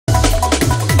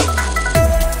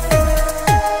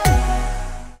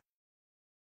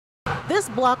This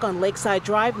block on Lakeside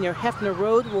Drive near Hefner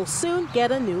Road will soon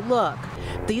get a new look.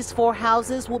 These 4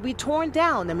 houses will be torn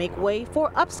down to make way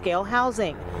for upscale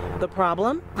housing. The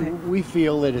problem? We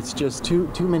feel that it's just too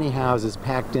many houses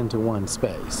packed into one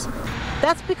space.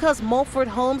 That's because Mulford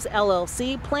Homes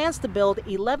LLC plans to build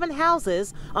 11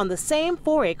 houses on the same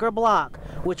 4-acre block,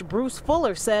 which Bruce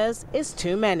Fuller says is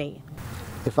too many.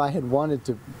 If I had wanted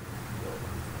to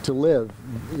live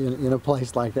in a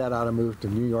place like that, I'd have moved to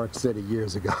New York City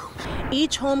years ago.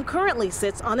 Each home currently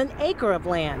sits on an acre of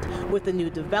land. With the new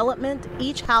development,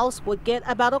 each house would get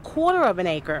about 1/4 of an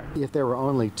acre. If there were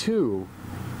only 2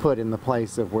 put in the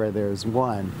place of where there's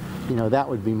 1, that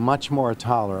would be much more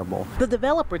tolerable. The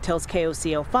developer tells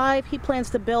KOCO5 he plans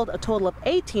to build a total of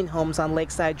 18 homes on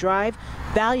Lakeside Drive,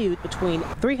 valued between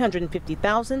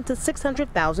 $350,000 to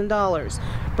 $600,000,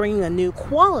 bringing a new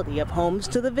quality of homes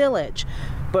to the village.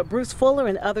 But Bruce Fuller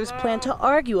and others plan to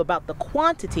argue about the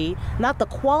quantity, not the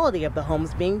quality of the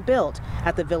homes being built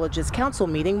at the village's council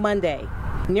meeting Monday.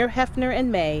 Near Hefner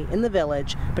and May in the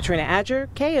village, Patrina Adger,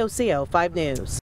 KOCO 5 News.